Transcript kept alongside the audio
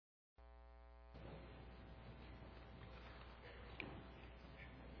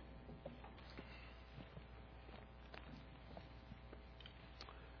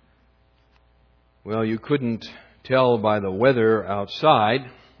Well, you couldn't tell by the weather outside,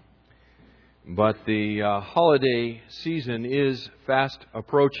 but the holiday season is fast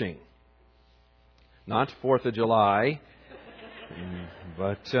approaching. Not 4th of July,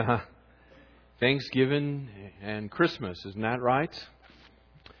 but Thanksgiving and Christmas, isn't that right?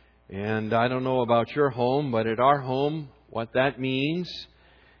 And I don't know about your home, but at our home, what that means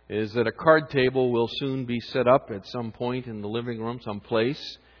is that a card table will soon be set up at some point in the living room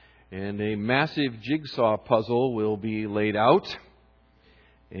someplace, and a massive jigsaw puzzle will be laid out.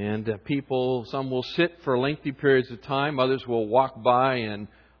 And people, some will sit for lengthy periods of time, others will walk by and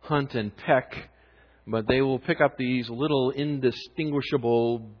hunt and peck, but they will pick up these little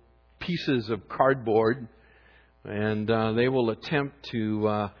indistinguishable pieces of cardboard, and they will attempt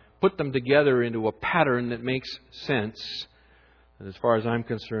to put them together into a pattern that makes sense. As far as I'm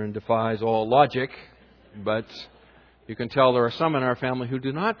concerned, defies all logic, but you can tell there are some in our family who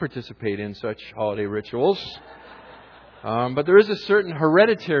do not participate in such holiday rituals. But there is a certain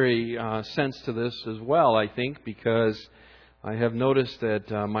hereditary sense to this as well, I think, because I have noticed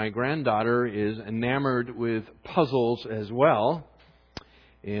that my granddaughter is enamored with puzzles as well.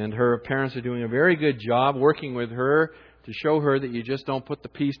 And her parents are doing a very good job working with her to show her that you just don't put the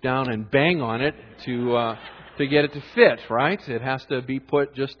piece down and bang on it to get it to fit, right? It has to be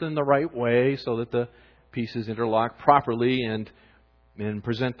put just in the right way so that the pieces interlock properly and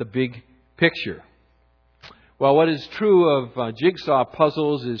present the big picture. Well, what is true of jigsaw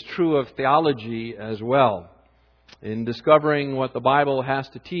puzzles is true of theology as well. In discovering what the Bible has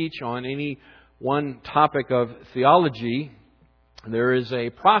to teach on any one topic of theology, there is a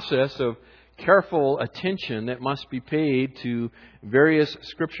process of careful attention that must be paid to various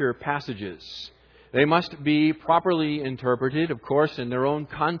Scripture passages. They must be properly interpreted, of course, in their own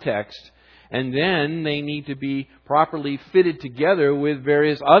context. And then they need to be properly fitted together with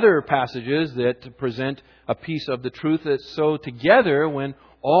various other passages that present a piece of the truth. So together, when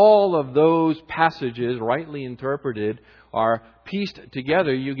all of those passages, rightly interpreted, are pieced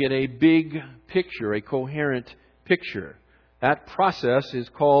together, you get a big picture, a coherent picture. That process is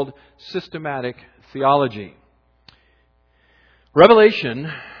called systematic theology. Revelation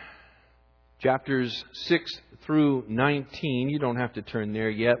chapters 6 through 19. You don't have to turn there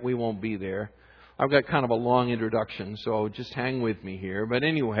yet. We won't be there. I've got kind of a long introduction, so just hang with me here. But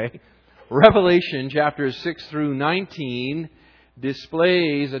anyway, Revelation chapters 6 through 19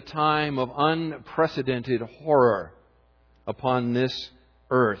 displays a time of unprecedented horror upon this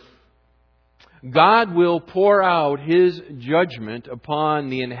earth. God will pour out His judgment upon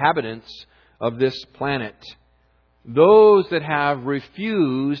the inhabitants of this planet, those that have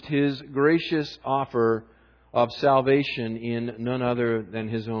refused His gracious offer of salvation in none other than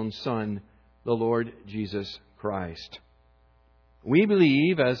His own Son, the Lord Jesus Christ. We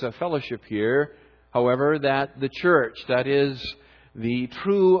believe as a fellowship here, however, that the church, that is, the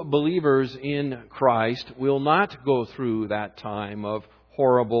true believers in Christ, will not go through that time of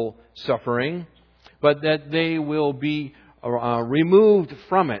horrible suffering, but that they will be removed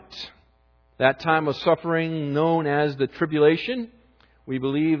from it. That time of suffering known as the tribulation. We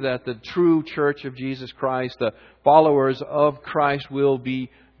believe that the true church of Jesus Christ, the followers of Christ, will be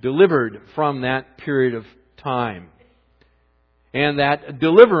delivered from that period of time. And that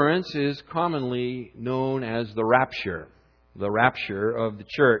deliverance is commonly known as the rapture of the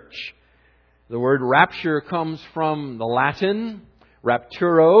church. The word rapture comes from the Latin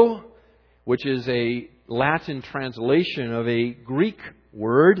rapturo, which is a Latin translation of a Greek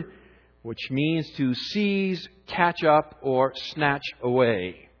word, which means to seize, catch up, or snatch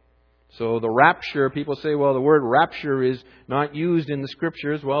away. So the rapture, people say, well, the word rapture is not used in the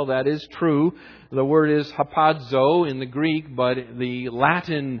Scriptures. Well, that is true. The word is hapazo in the Greek, but the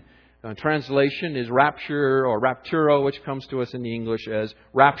Latin translation is rapture or rapturo, which comes to us in the English as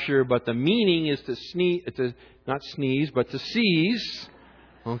rapture. But the meaning is to seize,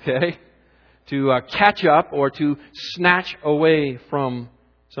 okay, to catch up or to snatch away from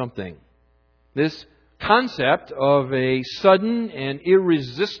something. This concept of a sudden and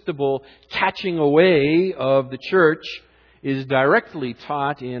irresistible catching away of the church is directly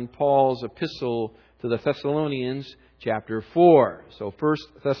taught in Paul's epistle to the Thessalonians, chapter 4. So 1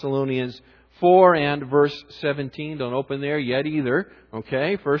 Thessalonians 4 and verse 17. Don't open there yet either.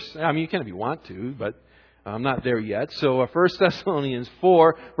 Okay? You can if you want to, but I'm not there yet. So 1 Thessalonians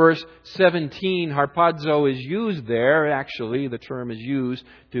 4, verse 17, harpazo is used there. Actually, the term is used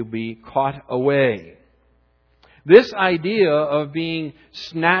to be caught away. This idea of being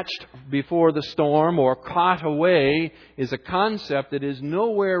snatched before the storm or caught away is a concept that is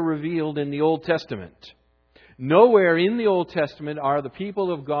nowhere revealed in the Old Testament. Nowhere in the Old Testament are the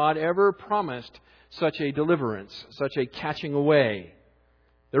people of God ever promised such a deliverance, such a catching away.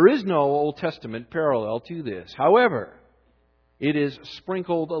 There is no Old Testament parallel to this. However, it is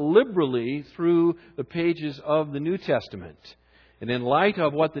sprinkled liberally through the pages of the New Testament. And in light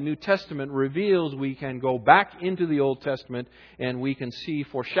of what the New Testament reveals, we can go back into the Old Testament and we can see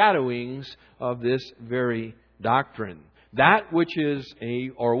foreshadowings of this very doctrine. That which is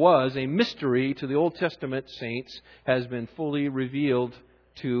was a mystery to the Old Testament saints has been fully revealed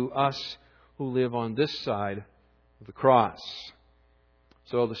to us who live on this side of the cross.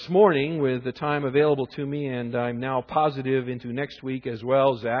 So this morning, with the time available to me, and I'm now positive into next week as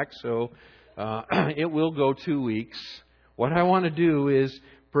well, Zach, so it will go 2 weeks. What I want to do is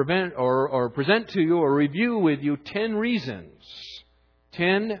present to you or review with you 10 reasons.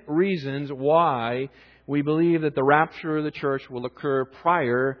 10 reasons why we believe that the rapture of the church will occur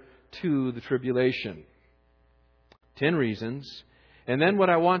prior to the tribulation. 10 reasons. And then what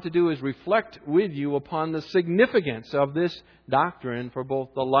I want to do is reflect with you upon the significance of this doctrine for both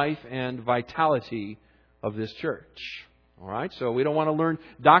the life and vitality of this church. All right? So we don't want to learn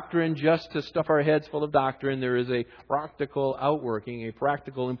doctrine just to stuff our heads full of doctrine. There is a practical outworking, a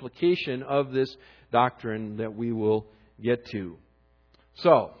practical implication of this doctrine that we will get to.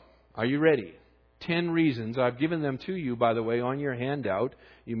 So, are you ready? 10 reasons. I've given them to you, by the way, on your handout.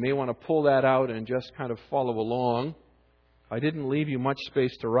 You may want to pull that out and just kind of follow along. I didn't leave you much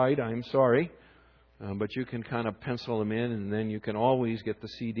space to write, I'm sorry. But you can kind of pencil them in, and then you can always get the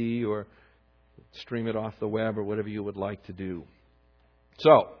CD or stream it off the web or whatever you would like to do.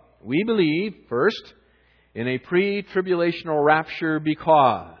 So, we believe, first, in a pre-tribulational rapture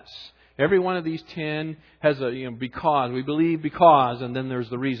because. Every one of these 10 has a, because. We believe because, and then there's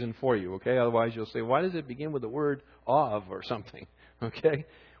the reason for you, okay? Otherwise you'll say, why does it begin with the word of or something, okay?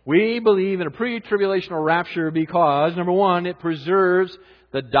 We believe in a pre-tribulational rapture because, number one, it preserves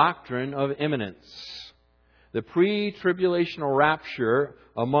the doctrine of imminence. The pre-tribulational rapture,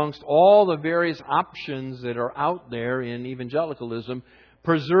 amongst all the various options that are out there in evangelicalism,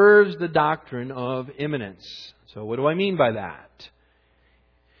 preserves the doctrine of imminence. So what do I mean by that?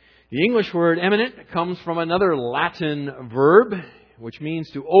 The English word imminent comes from another Latin verb, which means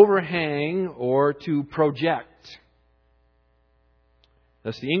to overhang or to project.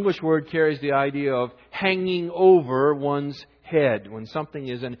 Thus, the English word carries the idea of hanging over one's head. When something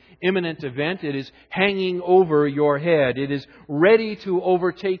is an imminent event, it is hanging over your head. It is ready to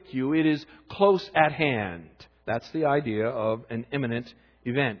overtake you. It is close at hand. That's the idea of an imminent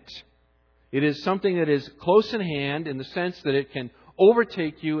event. It is something that is close in hand in the sense that it can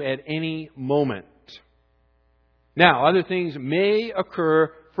overtake you at any moment. Now, other things may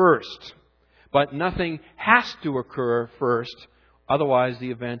occur first, but nothing has to occur first. Otherwise, the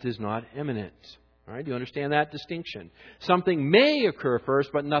event is not imminent. All right? Do you understand that distinction? Something may occur first,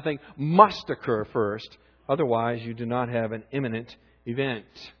 but nothing must occur first. Otherwise, you do not have an imminent event.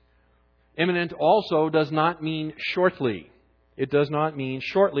 Imminent also does not mean shortly. It does not mean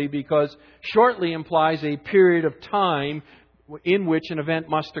shortly because shortly implies a period of time in which an event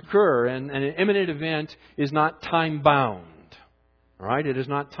must occur. And an imminent event is not time-bound. All right? It is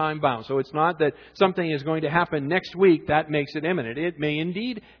not time-bound. So it's not that something is going to happen next week. That makes it imminent. It may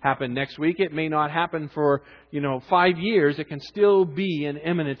indeed happen next week. It may not happen for, 5 years. It can still be an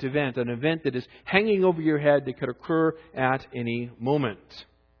imminent event. An event that is hanging over your head that could occur at any moment.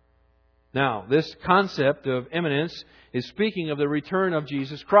 Now, this concept of imminence is speaking of the return of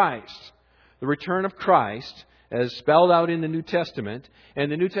Jesus Christ. The return of Christ as spelled out in the New Testament. And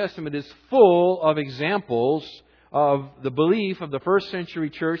the New Testament is full of examples of the belief of the first century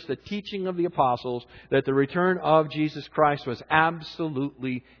church, the teaching of the apostles, that the return of Jesus Christ was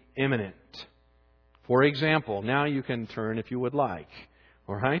absolutely imminent. For example, now you can turn if you would like.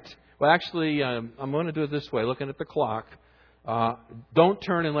 All right? Well, actually, I'm going to do it this way, looking at the clock. Don't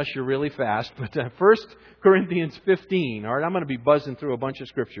turn unless you're really fast. But 1 Corinthians 15. All right, I'm going to be buzzing through a bunch of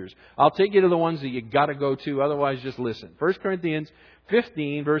scriptures. I'll take you to the ones that you got to go to. Otherwise, just listen. 1 Corinthians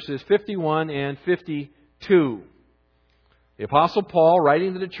 15, verses 51 and 52. The Apostle Paul,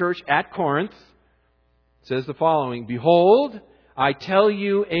 writing to the church at Corinth, says the following: Behold, I tell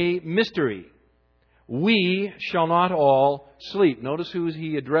you a mystery. We shall not all sleep. Notice who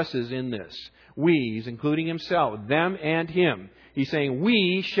he addresses in this. We, he's including himself, them and him. He's saying,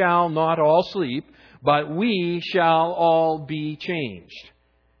 we shall not all sleep, but we shall all be changed.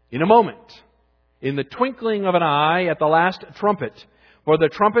 In a moment, in the twinkling of an eye, at the last trumpet. For the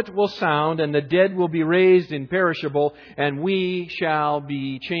trumpet will sound, and the dead will be raised imperishable, and we shall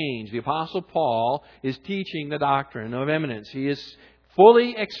be changed. The Apostle Paul is teaching the doctrine of imminence. He is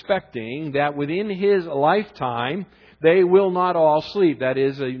fully expecting that within his lifetime, They will not all sleep. That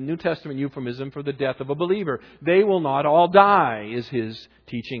is a New Testament euphemism for the death of a believer. They will not all die, is His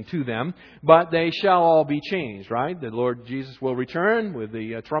teaching to them, but they shall all be changed, right? The Lord Jesus will return with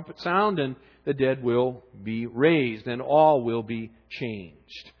the trumpet sound, and the dead will be raised, and all will be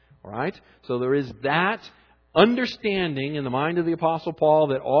changed. All right? So there is that understanding in the mind of the Apostle Paul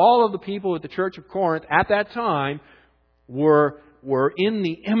that all of the people at the church of Corinth at that time were in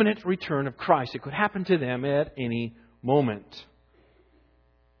the imminent return of Christ. It could happen to them at any moment.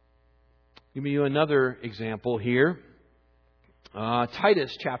 Give you another example here.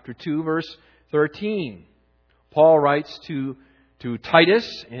 Titus chapter 2, verse 13. Paul writes to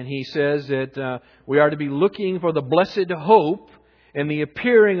Titus, and he says that we are to be looking for the blessed hope and the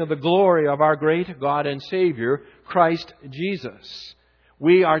appearing of the glory of our great God and Savior, Christ Jesus.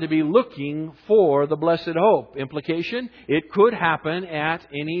 We are to be looking for the blessed hope. Implication, it could happen at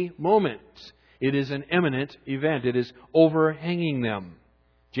any moment. It is an imminent event. It is overhanging them.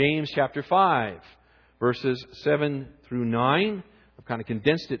 James chapter 5, verses 7 through 9. I've kind of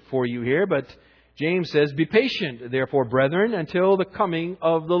condensed it for you here, but James says, "Be patient, therefore, brethren, until the coming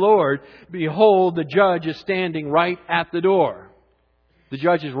of the Lord. Behold, the judge is standing right at the door." The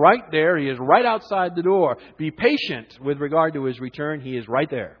judge is right there. He is right outside the door. Be patient with regard to His return. He is right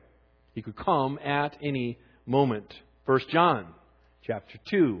there. He could come at any moment. 1 John chapter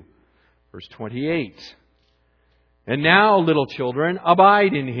 2, verse 28. "And now, little children,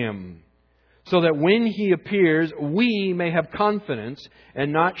 abide in Him, so that when He appears, we may have confidence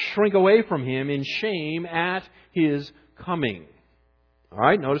and not shrink away from Him in shame at His coming." All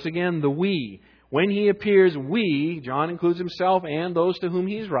right, notice again the we. When He appears, we, John includes himself and those to whom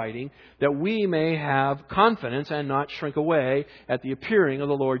he's writing, that we may have confidence and not shrink away at the appearing of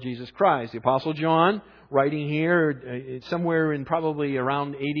the Lord Jesus Christ. The Apostle John, writing here somewhere in probably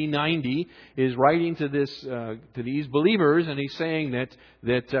around 80, 90, is writing to these believers, and he's saying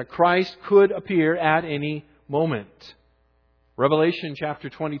that Christ could appear at any moment. Revelation chapter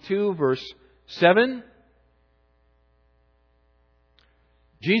 22, verse 7.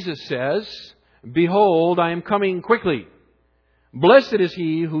 Jesus says, "Behold, I am coming quickly. Blessed is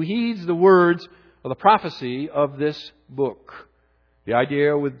he who heeds the words of the prophecy of this book." The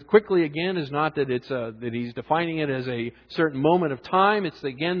idea with quickly again is not that that he's defining it as a certain moment of time. It's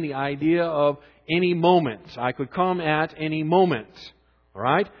again the idea of any moment. I could come at any moment. All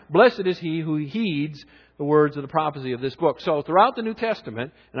right? Blessed is he who heeds the words of the prophecy of this book. So throughout the New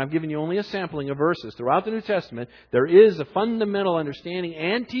Testament, and I've given you only a sampling of verses, throughout the New Testament, there is a fundamental understanding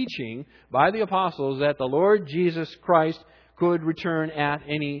and teaching by the apostles that the Lord Jesus Christ could return at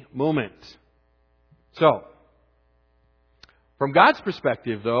any moment. So, from God's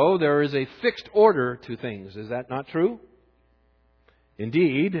perspective, though, there is a fixed order to things. Is that not true?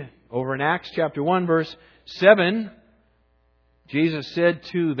 Indeed, over in Acts chapter 1, verse 7, Jesus said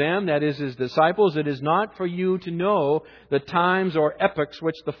to them, that is His disciples, "It is not for you to know the times or epochs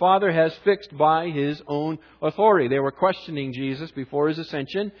which the Father has fixed by His own authority." They were questioning Jesus before His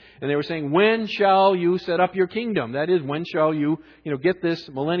ascension, and they were saying, "When shall you set up your kingdom?" That is, when shall you get this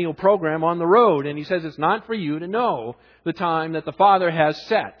millennial program on the road? And He says, it's not for you to know the time that the Father has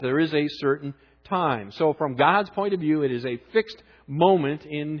set. There is a certain time. So from God's point of view, it is a fixed moment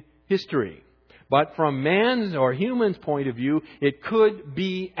in history. But from man's or human's point of view, it could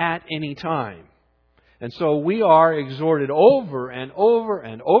be at any time. And so we are exhorted over and over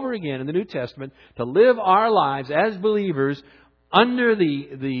and over again in the New Testament to live our lives as believers under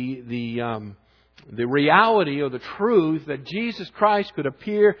the reality or the truth that Jesus Christ could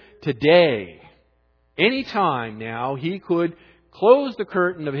appear today. Any time now, He could close the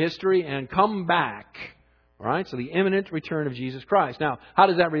curtain of history and come back. All right, so the imminent return of Jesus Christ. Now, how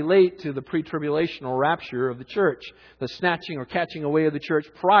does that relate to the pre-tribulational rapture of the church? The snatching or catching away of the church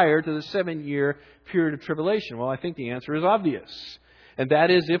prior to the 7-year period of tribulation? Well, I think the answer is obvious. And that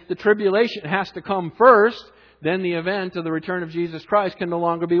is, if the tribulation has to come first, then the event of the return of Jesus Christ can no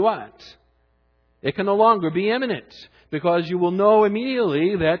longer be what? It can no longer be imminent. Because you will know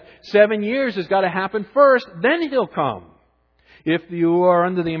immediately that 7 years has got to happen first, then He'll come. If you are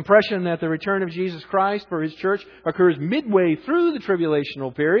under the impression that the return of Jesus Christ for His church occurs midway through the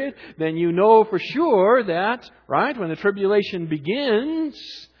tribulational period, then you know for sure that, right, when the tribulation begins,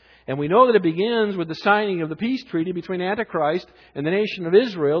 and we know that it begins with the signing of the peace treaty between Antichrist and the nation of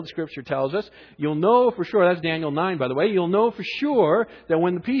Israel, the Scripture tells us, you'll know for sure, that's Daniel 9, by the way, you'll know for sure that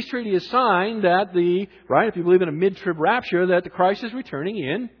when the peace treaty is signed, that if you believe in a mid-trib rapture, that the Christ is returning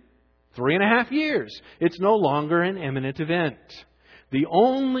in 3.5 years. It's no longer an imminent event. The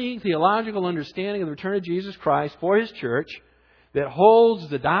only theological understanding of the return of Jesus Christ for His church that holds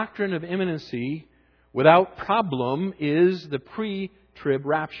the doctrine of imminency without problem is the pre-trib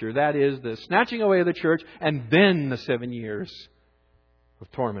rapture. That is the snatching away of the church and then the 7 years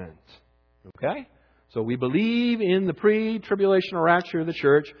of torment. Okay? So we believe in the pre-tribulational rapture of the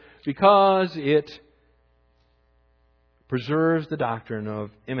church because it preserves the doctrine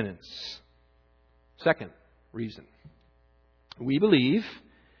of imminence. Second reason. We believe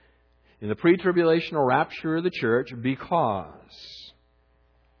in the pre-tribulational rapture of the church because,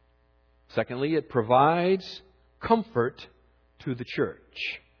 secondly, it provides comfort to the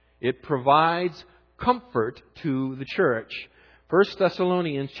church. It provides comfort to the church. 1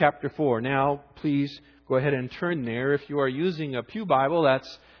 Thessalonians chapter 4. Now, please go ahead and turn there. If you are using a Pew Bible,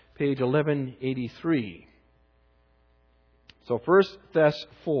 that's page 1183. So 1 Thess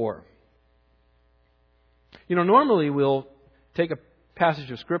 4. Normally we'll take a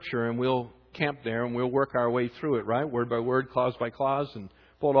passage of Scripture and we'll camp there and we'll work our way through it, right? Word by word, clause by clause, and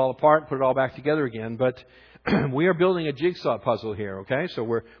pull it all apart, put it all back together again. But we are building a jigsaw puzzle here, okay? So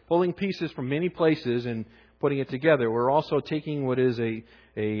we're pulling pieces from many places and putting it together. We're also taking what is a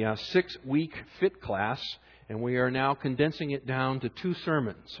 6-week fit class, and we are now condensing it down to 2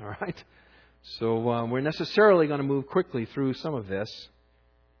 sermons, all right? So we're necessarily going to move quickly through some of this.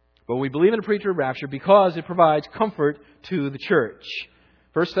 But we believe in the pre-trib rapture because it provides comfort to the church.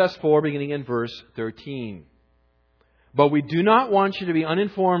 1 Thess 4, beginning in verse 13. But we do not want you to be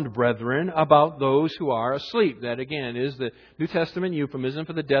uninformed, brethren, about those who are asleep. That, again, is the New Testament euphemism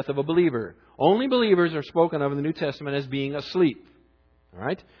for the death of a believer. Only believers are spoken of in the New Testament as being asleep. All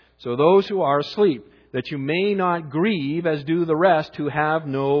right? So those who are asleep, that you may not grieve as do the rest who have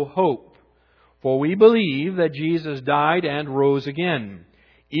no hope. For we believe that Jesus died and rose again.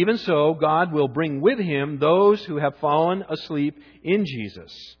 Even so, God will bring with Him those who have fallen asleep in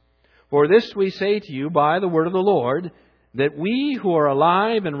Jesus. For this we say to you by the word of the Lord, that we who are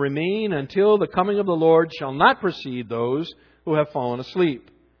alive and remain until the coming of the Lord shall not precede those who have fallen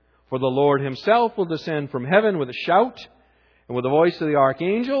asleep. For the Lord Himself will descend from heaven with a shout, and with the voice of the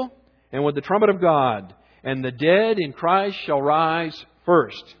archangel, and with the trumpet of God. And the dead in Christ shall rise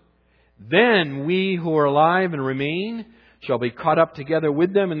first. Then we who are alive and remain shall be caught up together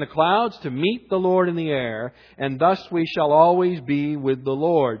with them in the clouds to meet the Lord in the air, and thus we shall always be with the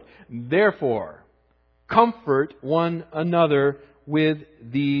Lord. Therefore, comfort one another with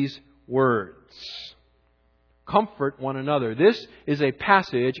these words. Comfort one another. This is a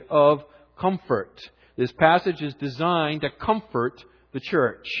passage of comfort. This passage is designed to comfort the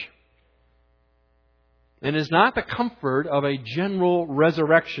church. And is not the comfort of a general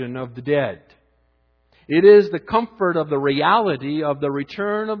resurrection of the dead. It is the comfort of the reality of the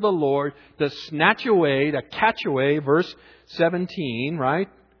return of the Lord to snatch away, to catch away, verse 17, right?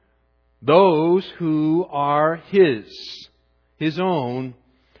 Those who are His own.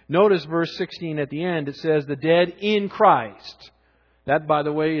 Notice verse 16 at the end. It says the dead in Christ. That, by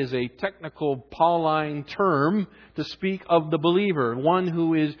the way, is a technical Pauline term to speak of the believer. One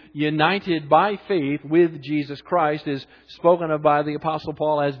who is united by faith with Jesus Christ is spoken of by the Apostle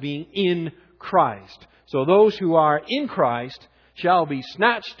Paul as being in Christ. So those who are in Christ shall be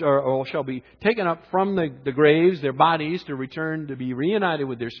snatched or shall be taken up from the graves, their bodies, to return to be reunited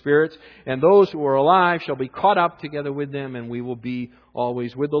with their spirits. And those who are alive shall be caught up together with them, and we will be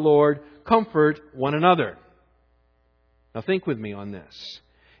always with the Lord. Comfort one another. Now think with me on this.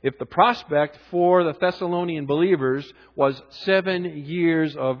 If the prospect for the Thessalonian believers was 7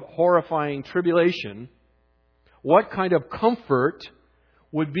 years of horrifying tribulation, what kind of comfort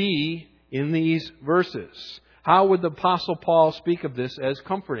would be in these verses? How would the Apostle Paul speak of this as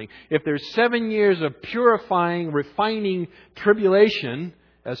comforting? If there's 7 years of purifying, refining tribulation,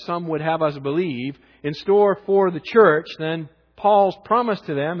 as some would have us believe, in store for the church, then Paul's promise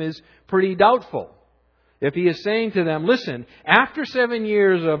to them is pretty doubtful. If he is saying to them, listen, after 7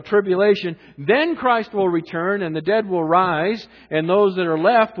 years of tribulation, then Christ will return and the dead will rise and those that are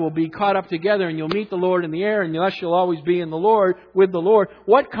left will be caught up together and you'll meet the Lord in the air and thus you'll always be in the Lord, with the Lord.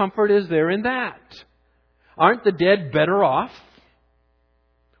 What comfort is there in that? Aren't the dead better off?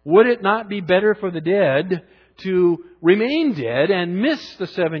 Would it not be better for the dead to remain dead and miss the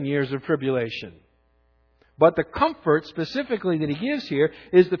 7 years of tribulation? But the comfort specifically that he gives here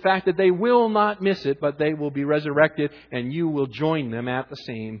is the fact that they will not miss it, but they will be resurrected and you will join them at the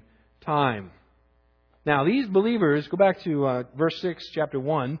same time. Now, these believers, go back to verse 6, chapter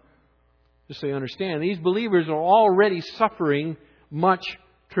 1, just so you understand. These believers are already suffering much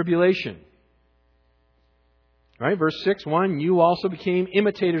tribulation. Right? Verse 6:1, you also became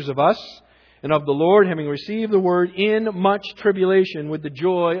imitators of us and of the Lord, having received the word in much tribulation with the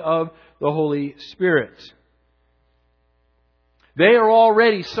joy of the Holy Spirit. They are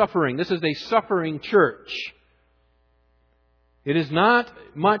already suffering. This is a suffering church. It is not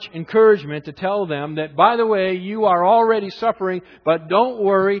much encouragement to tell them that, by the way, you are already suffering, but don't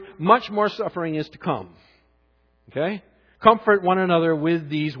worry, much more suffering is to come. Okay? Comfort one another with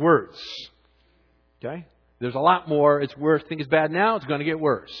these words. Okay? There's a lot more. It's worse. Think it's bad now. It's going to get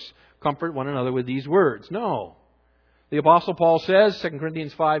worse. Comfort one another with these words. No. The Apostle Paul says, 2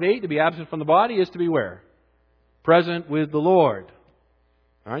 Corinthians 5:8, to be absent from the body is to be where? Present with the Lord.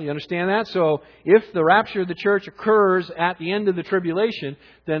 All right, you understand that? So if the rapture of the church occurs at the end of the tribulation,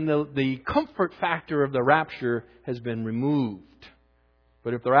 then the comfort factor of the rapture has been removed.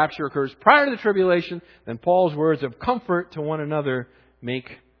 But if the rapture occurs prior to the tribulation, then Paul's words of comfort to one another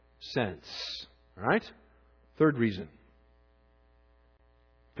make sense. All right? Third reason.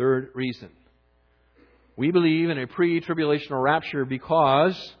 We believe in a pre-tribulational rapture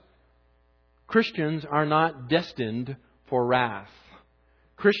because Christians are not destined for wrath.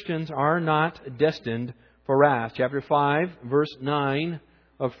 Christians are not destined for wrath. Chapter 5, verse 9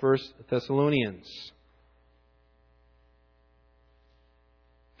 of 1 Thessalonians.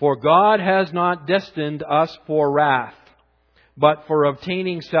 For God has not destined us for wrath, but for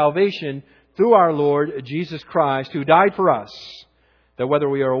obtaining salvation through our Lord Jesus Christ, who died for us, that whether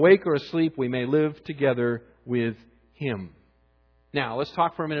we are awake or asleep, we may live together with Him. Now, let's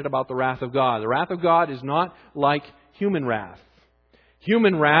talk for a minute about the wrath of God. The wrath of God is not like human wrath.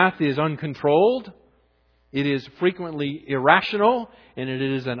 Human wrath is uncontrolled. It is frequently irrational, and it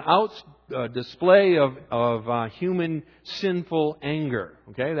is an display of human sinful anger.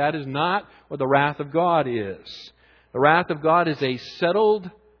 Okay, that is not what the wrath of God is. The wrath of God is a settled,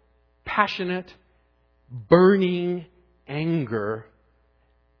 passionate, burning anger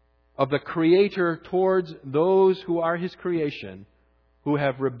of the Creator towards those who are His creation, who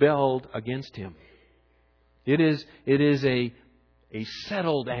have rebelled against Him. It is a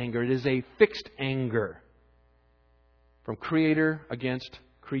settled anger. It is a fixed anger from Creator against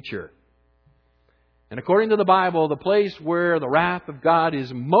creature. And according to the Bible, the place where the wrath of God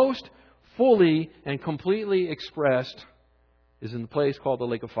is most fully and completely expressed is in the place called the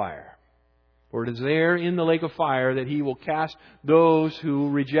lake of fire. For it is there in the lake of fire that He will cast those who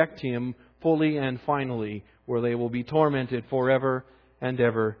reject Him fully and finally, where they will be tormented forever and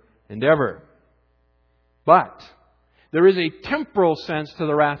ever and ever. But there is a temporal sense to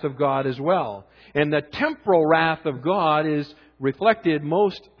the wrath of God as well. And the temporal wrath of God is reflected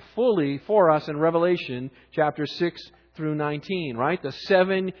most fully for us in Revelation chapter 6 through 19, right? The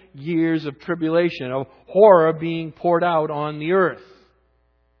 7 years of tribulation, of horror being poured out on the earth.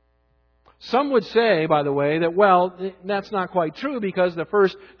 Some would say, by the way, that, well, that's not quite true because the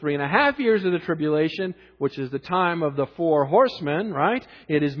first 3.5 years of the tribulation, which is the time of the 4 horsemen, right?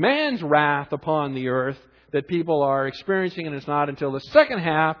 It is man's wrath upon the earth that people are experiencing, and it's not until the second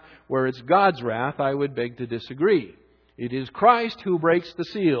half where it's God's wrath. I would beg to disagree. It is Christ who breaks the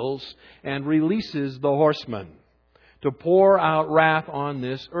seals and releases the horsemen to pour out wrath on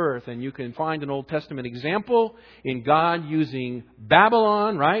this earth. And you can find an Old Testament example in God using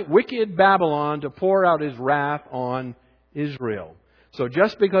Babylon, right? Wicked Babylon to pour out His wrath on Israel. So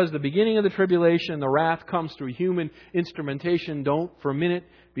just because the beginning of the tribulation, the wrath comes through human instrumentation, don't for a minute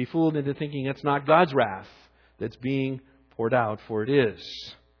be fooled into thinking it's not God's wrath that's being poured out, for it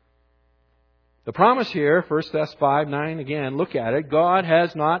is. The promise here, 1 Thess 5:9, again, look at it. God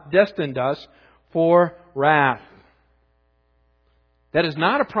has not destined us for wrath. That is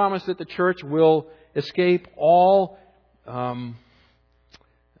not a promise that the church will escape all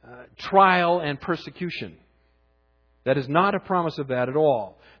trial and persecution. That is not a promise of that at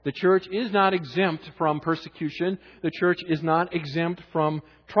all. The church is not exempt from persecution. The church is not exempt from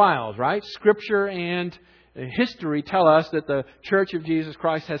trials, right? Scripture and history tell us that the Church of Jesus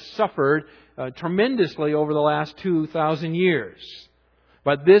Christ has suffered tremendously over the last 2,000 years.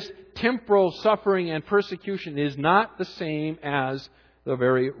 But this temporal suffering and persecution is not the same as the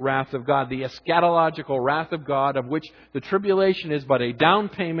very wrath of God, the eschatological wrath of God, of which the tribulation is but a down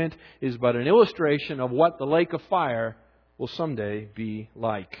payment, is but an illustration of what the lake of fire will someday be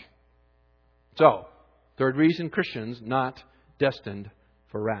like. So, third reason, Christians not destined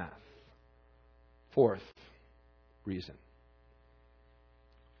for wrath. Fourth reason.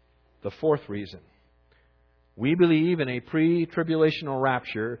 The fourth reason. We believe in a pre-tribulational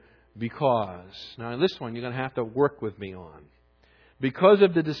rapture because, now this one you're going to have to work with me on, because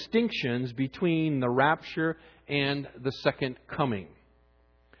of the distinctions between the rapture and the second coming.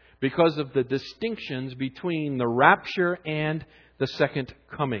 Because of the distinctions between the rapture and the second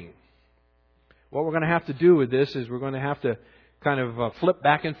coming. What we're going to have to do with this is we're going to have to kind of flip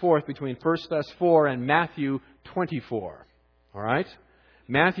back and forth between 1 Thess 4 and Matthew 24. All right?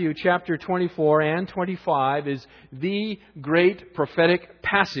 Matthew chapter 24 and 25 is the great prophetic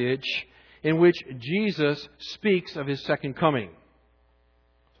passage in which Jesus speaks of His second coming.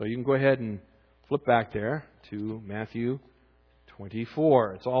 So you can go ahead and flip back there to Matthew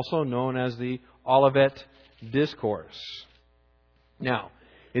 24. It's also known as the Olivet Discourse. Now,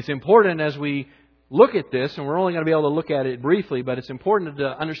 it's important as we look at this, and we're only going to be able to look at it briefly, but it's important to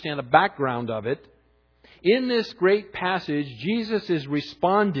understand the background of it. In this great passage, Jesus is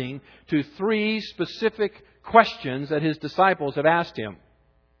responding to three specific questions that His disciples have asked Him.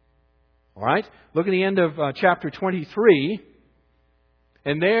 All right? Look at the end of chapter 23.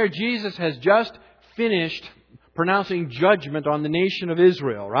 And there Jesus has just finished pronouncing judgment on the nation of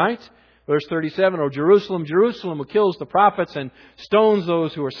Israel, right? Verse 37, O Jerusalem, Jerusalem, who kills the prophets and stones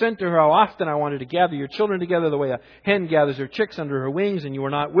those who are sent to her. How often I wanted to gather your children together the way a hen gathers her chicks under her wings, and you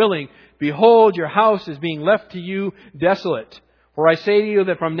were not willing. Behold, your house is being left to you desolate. For I say to you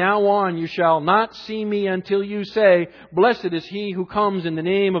that from now on you shall not see me until you say, Blessed is he who comes in the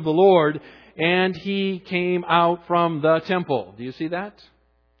name of the Lord. And He came out from the temple. Do you see that?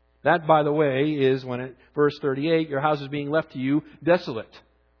 That, by the way, is when verse 38, your house is being left to you desolate.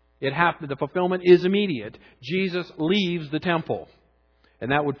 It happened. The fulfillment is immediate. Jesus leaves the temple.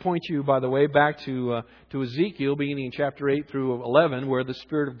 And that would point you, by the way, back to Ezekiel, beginning in chapter 8 through 11, where the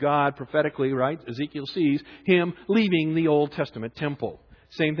Spirit of God prophetically, right, Ezekiel sees Him leaving the Old Testament temple.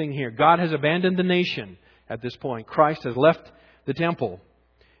 Same thing here. God has abandoned the nation at this point. Christ has left the temple.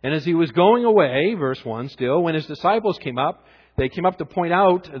 And as He was going away, verse 1 still, when His disciples came up, they came up to point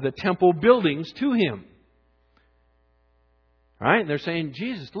out the temple buildings to Him. Right? And they're saying,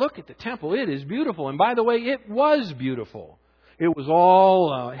 Jesus, look at the temple. It is beautiful. And by the way, it was beautiful. It was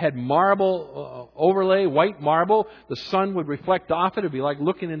all, had marble overlay, white marble. The sun would reflect off it. It would be like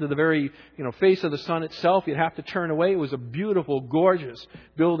looking into the very, face of the sun itself. You'd have to turn away. It was a beautiful, gorgeous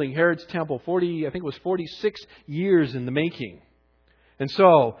building. Herod's temple, 46 years in the making. And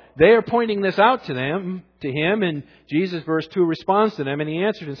so they are pointing this out to Him, and Jesus, verse 2, responds to them, and He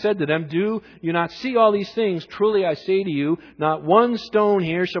answered and said to them, Do you not see all these things? Truly I say to you, not one stone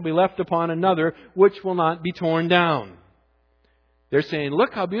here shall be left upon another, which will not be torn down. They're saying,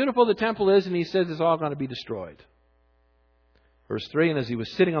 look how beautiful the temple is, and He says it's all going to be destroyed. Verse 3, and as He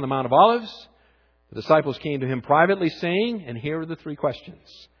was sitting on the Mount of Olives, the disciples came to Him privately, saying, and here are the three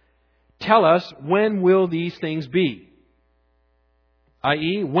questions. Tell us, when will these things be?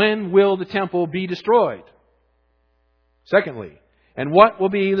 I.e., when will the temple be destroyed? Secondly, and what will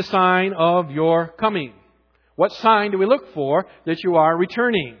be the sign of your coming? What sign do we look for that you are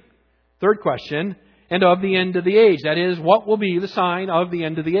returning? Third question, and of the end of the age. That is, what will be the sign of the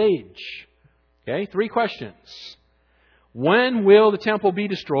end of the age? Okay, three questions. When will the temple be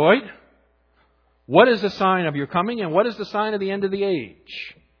destroyed? What is the sign of your coming? And what is the sign of the end of the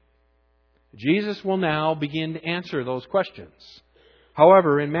age? Jesus will now begin to answer those questions.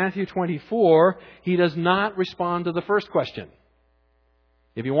 However, in Matthew 24, He does not respond to the first question.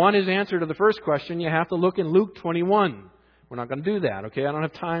 If you want His answer to the first question, you have to look in Luke 21. We're not going to do that, okay? I don't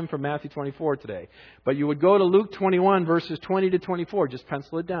have time for Matthew 24 today. But you would go to Luke 21, verses 20 to 24. Just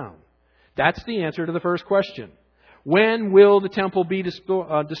pencil it down. That's the answer to the first question. When will the temple be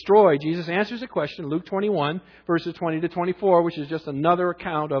destroyed? Jesus answers the question, Luke 21, verses 20 to 24, which is just another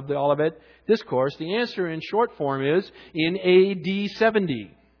account of the Olivet Discourse. The answer in short form is in AD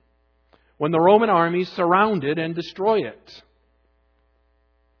 70, when the Roman armies surround it and destroy it.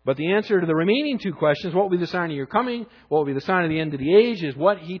 But the answer to the remaining two questions, what will be the sign of your coming, what will be the sign of the end of the age, is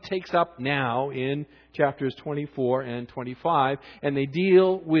what He takes up now in chapters 24 and 25, and they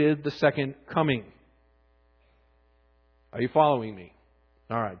deal with the second coming. Are you following me?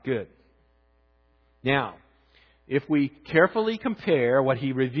 All right, good. Now, if we carefully compare what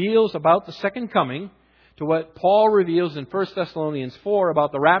He reveals about the second coming to what Paul reveals in 1 Thessalonians 4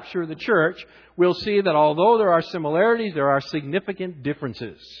 about the rapture of the church, we'll see that although there are similarities, there are significant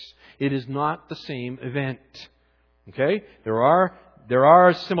differences. It is not the same event. Okay? There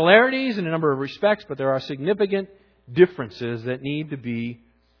are similarities in a number of respects, but there are significant differences that need to be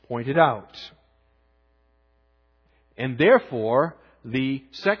pointed out. And therefore, the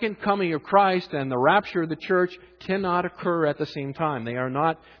second coming of Christ and the rapture of the church cannot occur at the same time. They are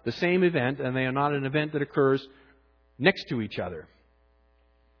not the same event, and they are not an event that occurs next to each other.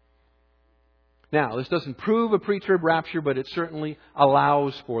 Now, this doesn't prove a pre-trib rapture, but it certainly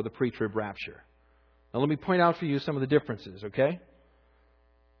allows for the pre-trib rapture. Now, let me point out for you some of the differences, okay?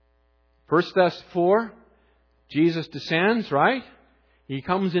 1 Thess 4, Jesus descends, right? He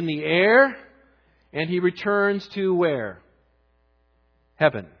comes in the air, and He returns to where?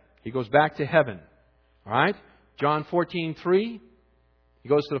 Heaven. He goes back to heaven. All right? John 14:3. He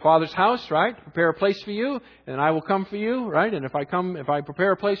goes to the Father's house, right? Prepare a place for you, and I will come for you, right? And if I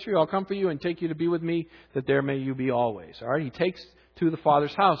prepare a place for you, I'll come for you and take you to be with me, that there may you be always. All right? He takes to the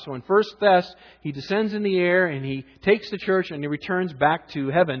Father's house. So in 1 Thess, he descends in the air and he takes the church and he returns back to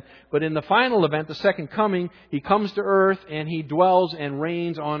heaven. But in the final event, the second coming, he comes to earth and he dwells and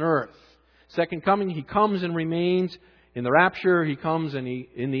reigns on earth. Second coming, he comes and remains. In the rapture, he comes and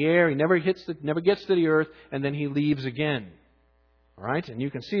in the air, he never gets to the earth, and then he leaves again. All right, and you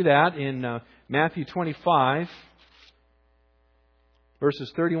can see that in Matthew 25,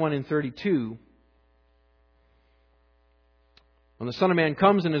 verses 31 and 32. When the Son of Man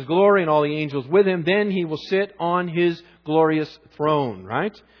comes in His glory and all the angels with Him, then He will sit on His glorious throne,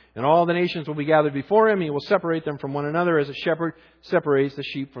 right? And all the nations will be gathered before Him. He will separate them from one another as a shepherd separates the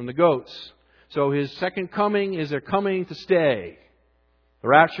sheep from the goats. So His second coming is a coming to stay. The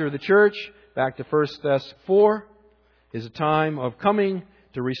rapture of the church, back to 1 Thess 4, is a time of coming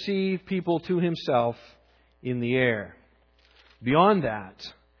to receive people to Himself in the air. Beyond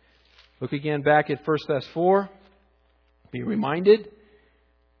that, look again back at 1 Thess 4. Be reminded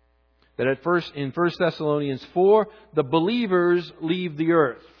that in 1 Thessalonians 4, the believers leave the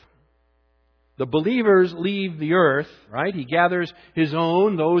earth. The believers leave the earth, right? He gathers His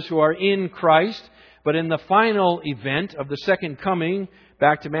own, those who are in Christ. But in the final event of the second coming,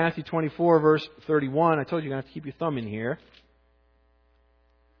 back to Matthew 24, verse 31, I told you you're going to have to keep your thumb in here.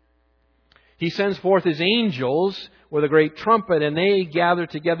 He sends forth His angels with a great trumpet, and they gather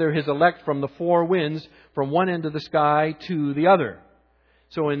together His elect from the four winds, from one end of the sky to the other.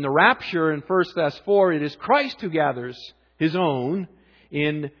 So in the rapture in 1 Thess 4, it is Christ who gathers His own.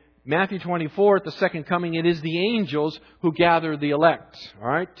 In Matthew 24, at the second coming, it is the angels who gather the elect. All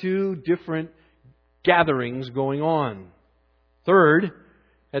right, two different gatherings going on. Third,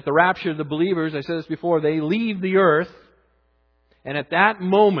 at the rapture of the believers, I said this before, they leave the earth. And at that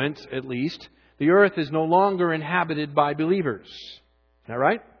moment, at least, the earth is no longer inhabited by believers. Is that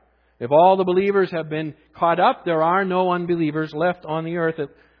right? If all the believers have been caught up, there are no unbelievers left on the earth.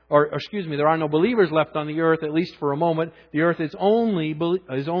 There are no believers left on the earth, at least for a moment. The earth is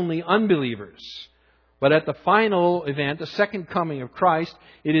only unbelievers. But at the final event, the second coming of Christ,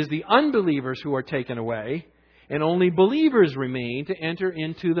 it is the unbelievers who are taken away, and only believers remain to enter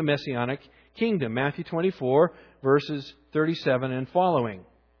into the Messianic kingdom. Matthew 24, verses 37 and following.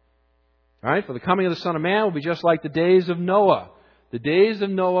 All right, for the coming of the Son of Man will be just like the days of Noah. The days of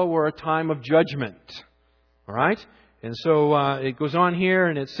Noah were a time of judgment. All right, and so it goes on here,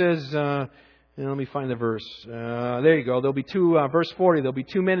 and it says, let me find the verse. There you go. There'll be verse 40. There'll be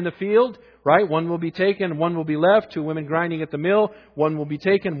two men in the field, right? One will be taken, one will be left. Two women grinding at the mill. One will be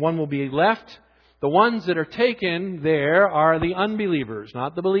taken, one will be left. The ones that are taken there are the unbelievers,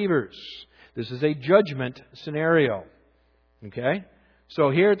 not the believers. This is a judgment scenario. Okay? So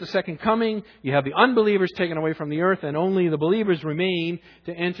here at the second coming, you have the unbelievers taken away from the earth, and only the believers remain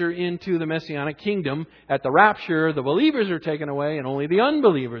to enter into the Messianic kingdom. At the rapture, the believers are taken away, and only the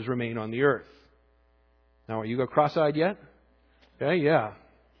unbelievers remain on the earth. Now, are you cross-eyed yet? Okay, yeah.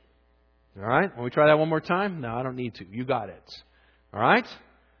 All right, want we try that one more time? No, I don't need to. You got it. All right?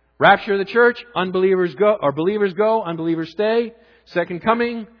 Rapture of the church, unbelievers go, or believers go, unbelievers stay. Second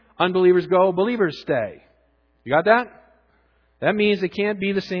coming, unbelievers go, believers stay. You got that? That means it can't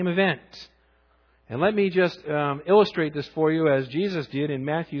be the same event. And let me just illustrate this for you as Jesus did in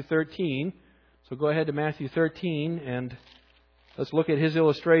Matthew 13. So go ahead to Matthew 13 and let's look at His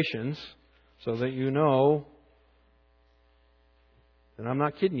illustrations so that you know that I'm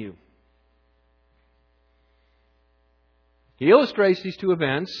not kidding you. He illustrates these two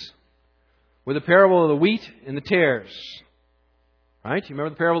events with the parable of the wheat and the tares. Right? You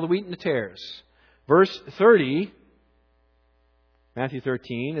remember the parable of the wheat and the tares. Verse 30, Matthew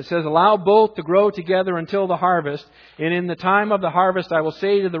 13, it says, "Allow both to grow together until the harvest, and in the time of the harvest I will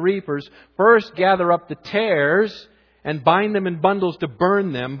say to the reapers, first gather up the tares and bind them in bundles to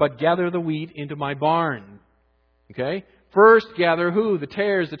burn them, but gather the wheat into my barn." Okay? First gather who? The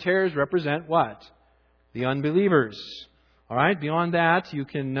tares. The tares represent what? The unbelievers. All right? Beyond that, you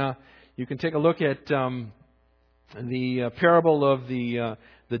can take a look at the parable of the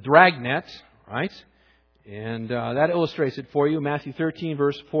dragnet, right? And that illustrates it for you. Matthew 13,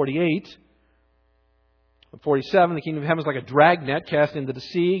 verse 48. 47, the kingdom of heaven is like a dragnet cast into the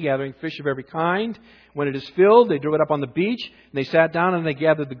sea, gathering fish of every kind. When it is filled, they drew it up on the beach, and they sat down and they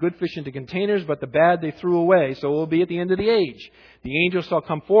gathered the good fish into containers, but the bad they threw away. So it will be at the end of the age. The angels shall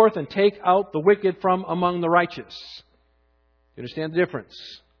come forth and take out the wicked from among the righteous. You understand the difference?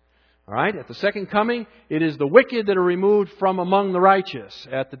 All right? At the second coming, it is the wicked that are removed from among the righteous.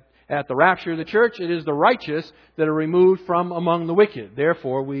 At at the rapture of the church. It is the righteous that are removed from among the wicked.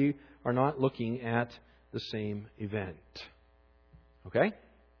 Therefore, we are not looking at the same event. Okay?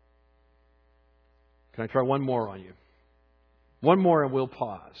 Can I try one more on you? One more and we'll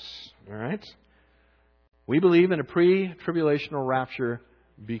pause. All right? We believe in a pre-tribulational rapture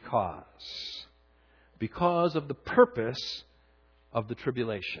because of the purpose of the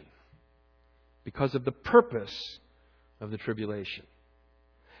tribulation. Because of the purpose of the tribulation.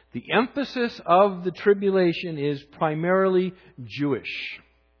 The emphasis of the tribulation is primarily Jewish.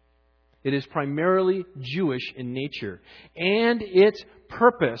 It is primarily Jewish in nature. And its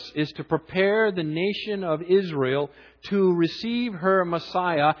purpose is to prepare the nation of Israel to receive her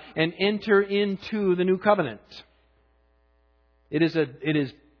Messiah and enter into the new covenant. It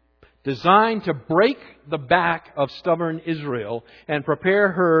is designed to break the back of stubborn Israel and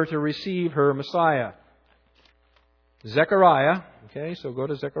prepare her to receive her Messiah. Zechariah. Okay, so go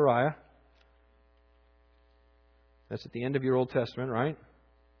to Zechariah. That's at the end of your Old Testament, right?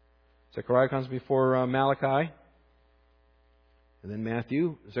 Zechariah comes before Malachi. And then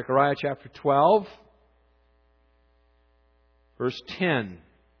Matthew. Zechariah chapter 12, verse 10.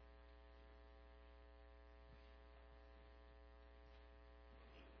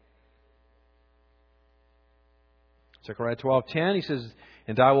 Zechariah 12:10, he says,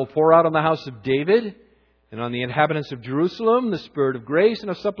 "And I will pour out on the house of David and on the inhabitants of Jerusalem the spirit of grace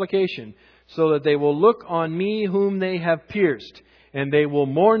and of supplication, so that they will look on me whom they have pierced. And they will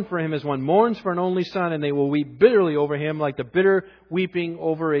mourn for him as one mourns for an only son, and they will weep bitterly over him like the bitter weeping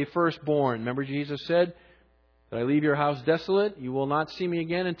over a firstborn." Remember Jesus said, "That I leave your house desolate, you will not see me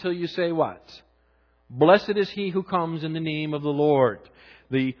again until you say what? Blessed is he who comes in the name of the Lord."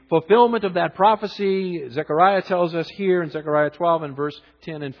 The fulfillment of that prophecy, Zechariah tells us here in Zechariah 12 and verse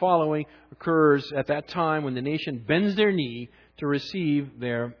 10 and following, occurs at that time when the nation bends their knee to receive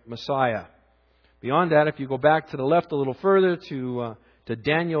their Messiah. Beyond that, if you go back to the left a little further to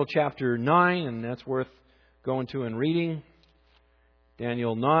Daniel chapter 9, and that's worth going to and reading.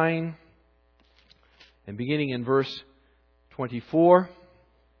 Daniel 9, and beginning in verse 24.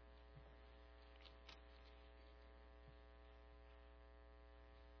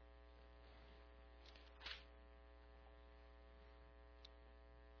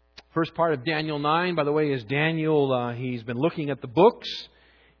 First part of Daniel 9, by the way, is Daniel. He's been looking at the books.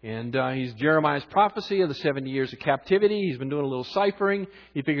 And he's Jeremiah's prophecy of the 70 years of captivity. He's been doing a little ciphering.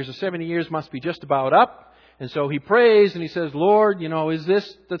 He figures the 70 years must be just about up. And so he prays and he says, "Lord, is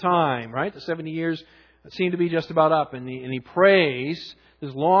this the time?" Right? The 70 years seem to be just about up. And he prays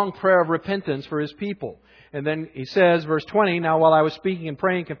this long prayer of repentance for his people. And then he says, verse 20, "Now while I was speaking and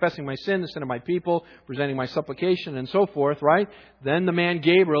praying, confessing my sin, the sin of my people, presenting my supplication," and so forth, right? "Then the man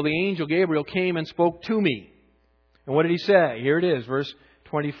Gabriel, the angel Gabriel, came and spoke to me." And what did he say? Here it is, verse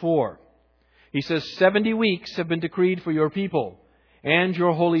 24. He says, 70 weeks have been decreed for your people and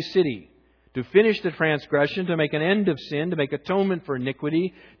your holy city, to finish the transgression, to make an end of sin, to make atonement for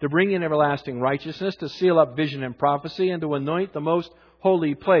iniquity, to bring in everlasting righteousness, to seal up vision and prophecy, and to anoint the most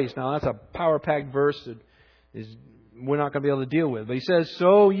holy place. Now that's a power-packed verse that we're not going to be able to deal with. But he says,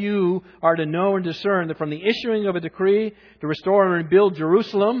 "So you are to know and discern that from the issuing of a decree to restore and rebuild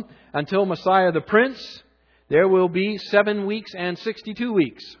Jerusalem until Messiah the Prince, there will be 7 weeks and 62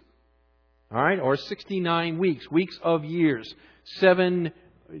 weeks." All right? Or 69 weeks. Weeks of years. 7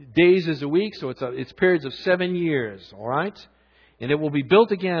 days is a week, so it's periods of 7 years. All right? "And it will be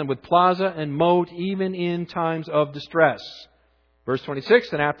built again with plaza and moat, even in times of distress." Verse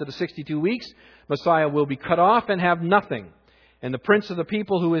 26, "And after the 62 weeks, Messiah will be cut off and have nothing. And the prince of the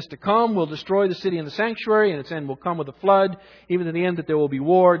people who is to come will destroy the city and the sanctuary, and its end will come with a flood, even to the end that there will be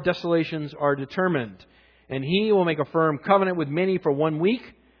war. Desolations are determined. And he will make a firm covenant with many for 1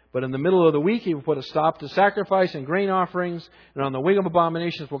 week. But in the middle of the week he will put a stop to sacrifice and grain offerings. And on the wing of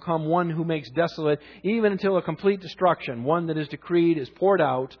abominations will come one who makes desolate, even until a complete destruction. One that is decreed is poured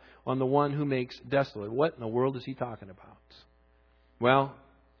out on the one who makes desolate." What in the world is he talking about? Well,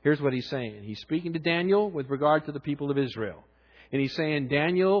 here's what he's saying. He's speaking to Daniel with regard to the people of Israel. And he's saying,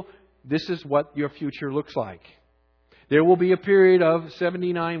 "Daniel, this is what your future looks like. There will be a period of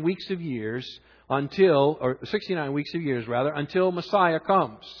 69 weeks of years or 69 weeks of years rather, until Messiah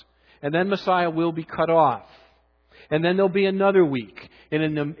comes. And then Messiah will be cut off. And then there'll be another week. And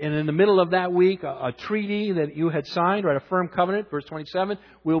in the middle of that week, a treaty that you had signed, right, a firm covenant, verse 27,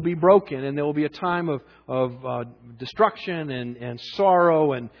 will be broken. And there will be a time of destruction and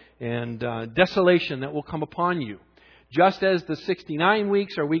sorrow and desolation that will come upon you. Just as the 69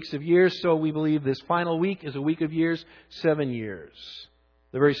 weeks are weeks of years, so we believe this final week is a week of years, 7 years.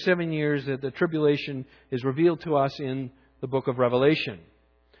 The very 7 years that the tribulation is revealed to us in the book of Revelation.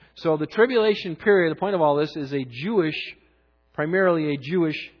 So the tribulation period, the point of all this, is primarily a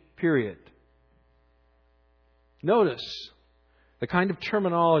Jewish period. Notice the kind of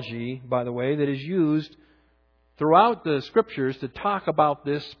terminology, by the way, that is used throughout the Scriptures to talk about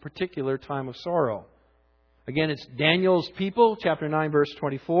this particular time of sorrow. Again, it's Daniel's people, chapter 9, verse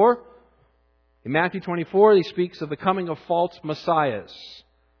 24. In Matthew 24, he speaks of the coming of false messiahs.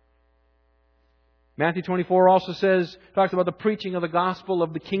 Matthew 24 also talks about the preaching of the gospel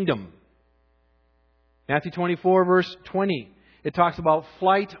of the kingdom. Matthew 24, verse 20, it talks about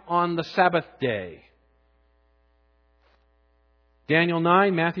flight on the Sabbath day. Daniel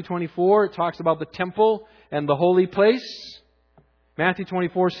 9, Matthew 24, it talks about the temple and the holy place. Matthew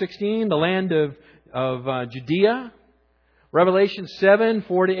 24:16, the land of Judea. Revelation 7,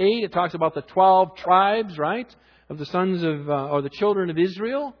 4-8, it talks about the 12 tribes, right, of the sons of, or the children of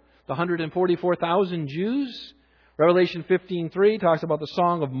Israel, the 144,000 Jews. Revelation 15:3 talks about the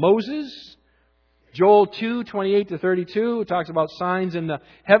song of Moses. Joel 2:28-32 talks about signs in the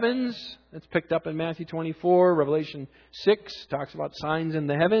heavens. That's picked up in Matthew 24. Revelation 6 talks about signs in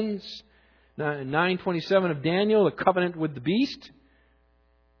the heavens. 9:27 of Daniel, the covenant with the beast.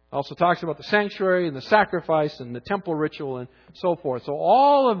 Also talks about the sanctuary and the sacrifice and the temple ritual and so forth. So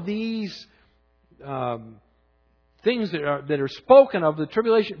all of these things that are spoken of the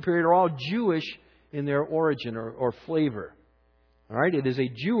tribulation period are all Jewish in their origin or flavor. All right, it is a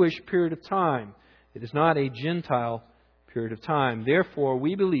Jewish period of time. It is not a Gentile period of time. Therefore,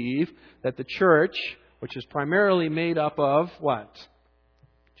 we believe that the church, which is primarily made up of what?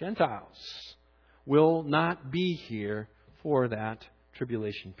 Gentiles, will not be here for that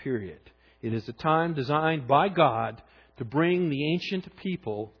tribulation period. It is a time designed by God to bring the ancient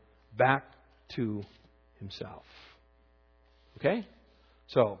people back to Himself. Okay?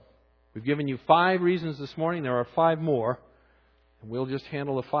 So, we've given you 5 reasons this morning. There are 5 more. And we'll just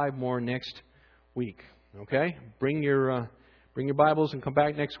handle the 5 more next week. Okay? Bring your Bibles and come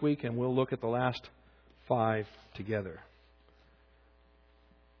back next week and we'll look at the last 5 together.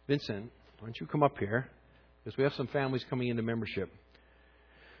 Vincent, why don't you come up here? Because we have some families coming into membership.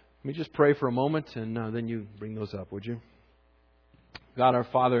 Let me just pray for a moment and then you bring those up, would you? God our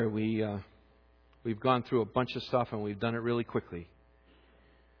Father, we've gone through a bunch of stuff and we've done it really quickly.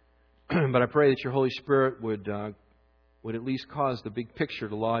 But I pray that your Holy Spirit would at least cause the big picture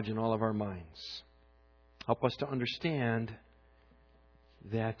to lodge in all of our minds. Help us to understand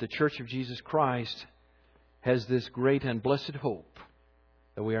that the Church of Jesus Christ has this great and blessed hope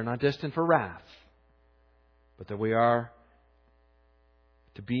that we are not destined for wrath, but that we are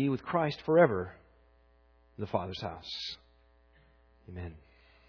to be with Christ forever in the Father's house. Amen.